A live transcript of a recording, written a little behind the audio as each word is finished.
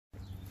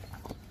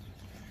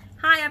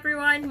Hi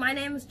everyone, my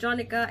name is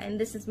Jonika and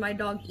this is my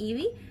dog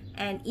Eevee,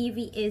 and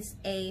Eevee is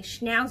a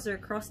Schnauzer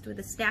crossed with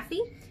a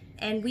Staffy,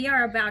 and we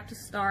are about to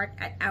start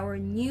at our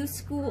new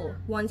school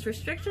once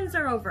restrictions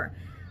are over,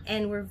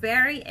 and we're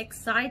very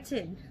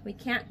excited. We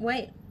can't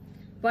wait.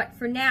 But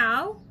for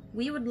now,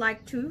 we would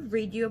like to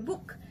read you a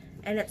book,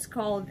 and it's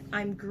called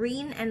I'm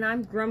Green and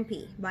I'm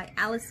Grumpy by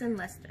Alison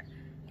Lester.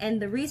 And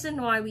the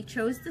reason why we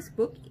chose this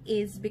book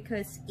is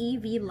because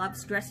Eevee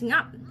loves dressing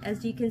up.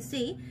 As you can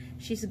see,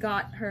 she's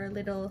got her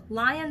little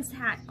lion's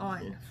hat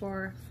on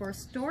for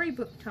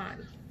storybook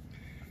time.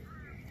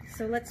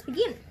 So let's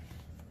begin.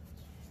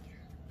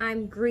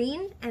 I'm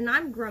Green and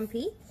I'm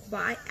Grumpy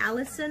by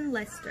Alison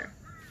Lester.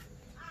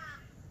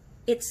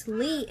 It's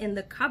Lee in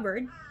the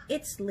cupboard,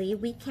 it's Lee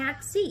we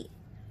can't see.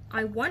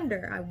 I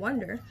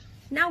wonder,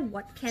 now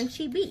what can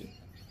she be?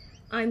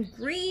 I'm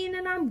green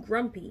and I'm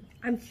grumpy,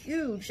 I'm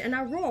huge and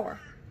I roar,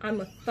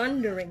 I'm a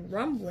thundering,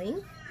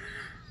 rumbling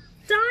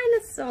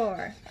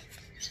dinosaur.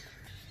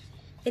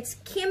 It's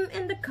Kim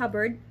in the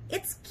cupboard,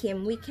 it's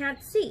Kim we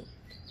can't see.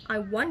 I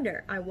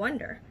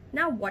wonder,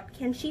 now what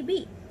can she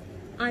be?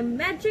 I'm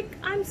magic,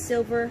 I'm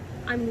silver,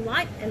 I'm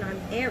light and I'm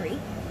airy,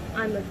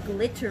 I'm a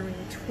glittering,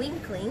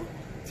 twinkling,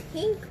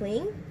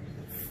 tinkling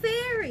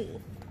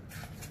fairy.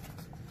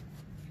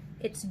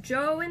 It's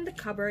Joe in the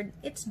cupboard,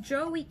 it's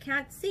Joe we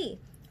can't see.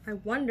 I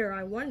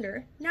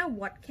wonder, now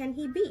what can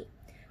he be?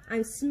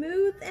 I'm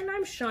smooth and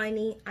I'm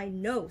shiny, I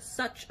know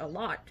such a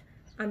lot.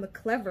 I'm a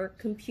clever,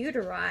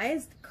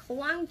 computerized,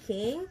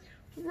 clunking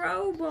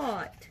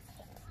robot.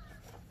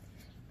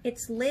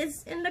 It's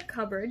Liz in the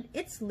cupboard,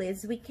 it's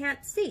Liz we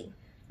can't see.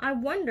 I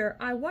wonder,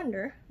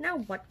 now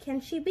what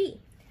can she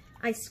be?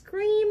 I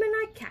scream and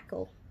I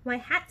cackle, my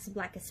hat's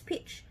black as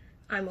pitch.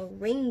 I'm a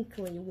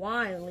wrinkly,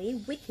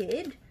 wily,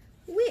 wicked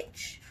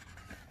witch.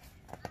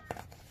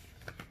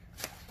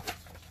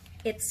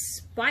 It's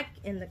Spike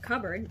in the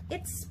cupboard,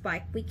 it's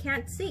Spike we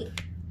can't see.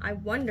 I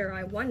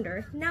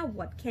wonder, now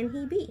what can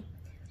he be?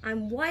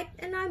 I'm white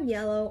and I'm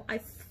yellow, I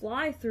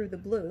fly through the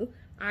blue.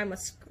 I'm a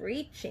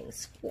screeching,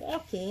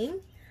 squawking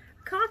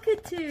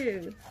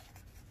cockatoo.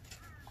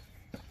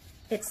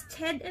 It's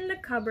Ted in the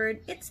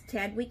cupboard, it's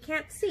Ted we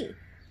can't see.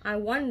 I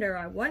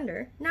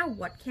wonder, now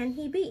what can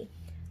he be?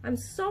 I'm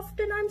soft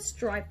and I'm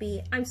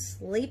stripy, I'm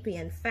sleepy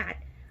and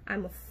fat.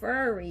 I'm a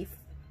furry,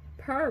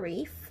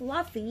 purry,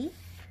 fluffy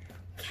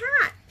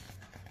cat.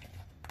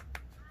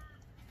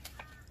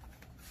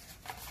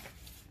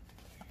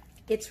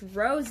 It's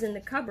Rose in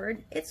the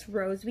cupboard, it's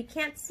Rose we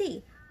can't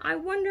see. I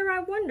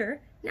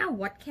wonder, now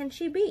what can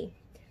she be?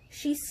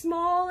 She's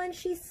small and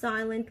she's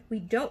silent, we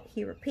don't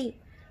hear a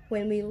peep.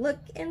 When we look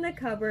in the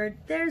cupboard,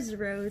 there's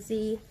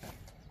Rosie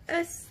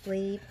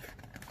asleep.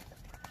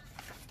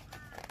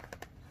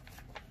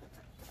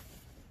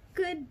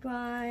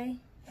 Goodbye.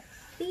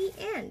 The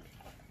end.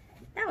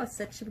 That was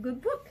such a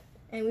good book,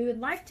 and we would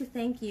like to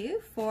thank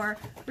you for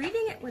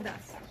reading it with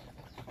us.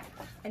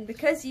 And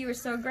because you were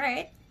so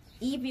great,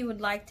 Eevee would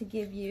like to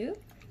give you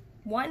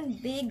one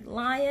big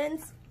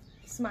lion's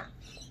smile.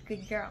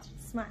 Good girl.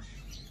 Smile.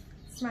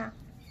 Smile.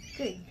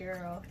 Good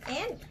girl.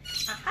 And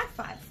a high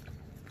five.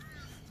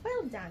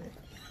 Well done.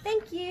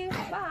 Thank you.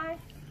 Bye.